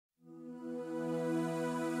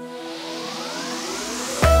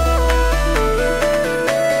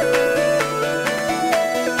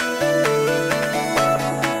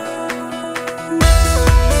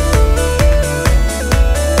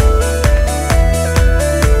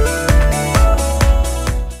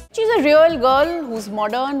well girl who's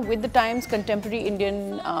modern, with the times, contemporary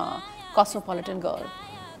Indian cosmopolitan girl.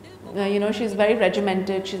 You know, she's very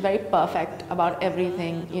regimented, she's very perfect about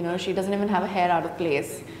everything. You know, she doesn't even have a hair out of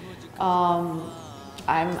place. I'm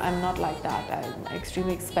not like that. I'm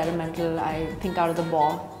extremely experimental. I think out of the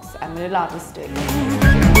box. I'm a little artistic.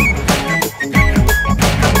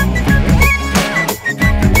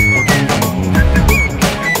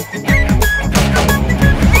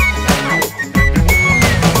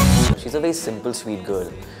 She's a very simple, sweet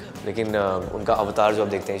girl. लेकिन उनका अवतार जो आप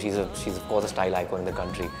देखते हैं, she's of course a style icon in the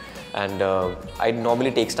country, and I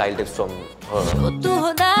normally take style tips from her.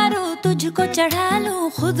 तुझको चढ़ा लूं,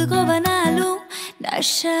 खुद को बना लूं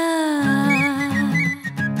नशा.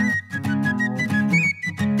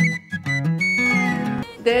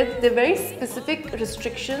 There are very specific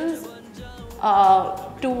restrictions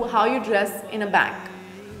to how you dress in a bank.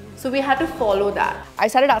 So we had to follow that. I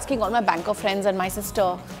started asking all my banker friends and my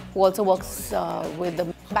sister, who also works with the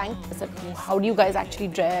bank, I said, how do you guys actually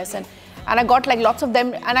dress? And I got like lots of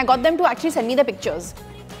them, and I got them to actually send me the pictures.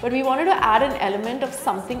 But we wanted to add an element of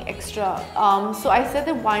something extra. So I said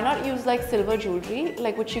that why not use like silver jewelry,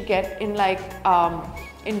 like which you get in like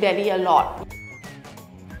in Delhi a lot.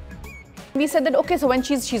 We said that, okay, so when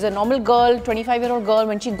she's a normal girl, 25-year-old girl,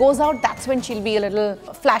 when she goes out, that's when she'll be a little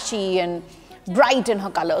flashy and bright in her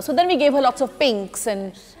color. So then we gave her lots of pinks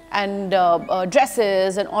and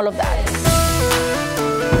dresses and all of that.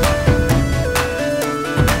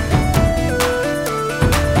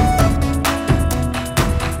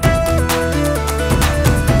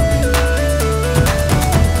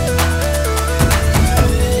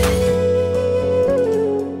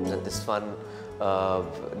 This one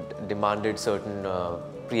demanded certain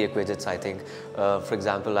prerequisites, I think. For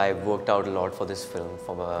example, I worked out a lot for this film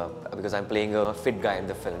because I'm playing a fit guy in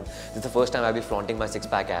the film. This is the first time I'll be flaunting my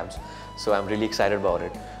six-pack abs, so I'm really excited about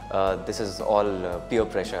it. This is all peer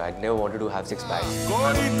pressure. I never wanted to have six-pack.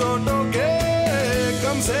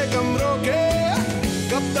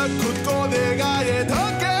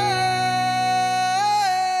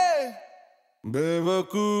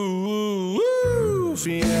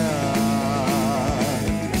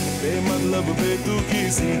 बेमतलब बेतुकी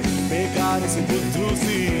सी बेकार सी बुद्धू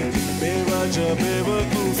सी बेवजह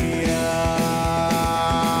बेवकूफियाँ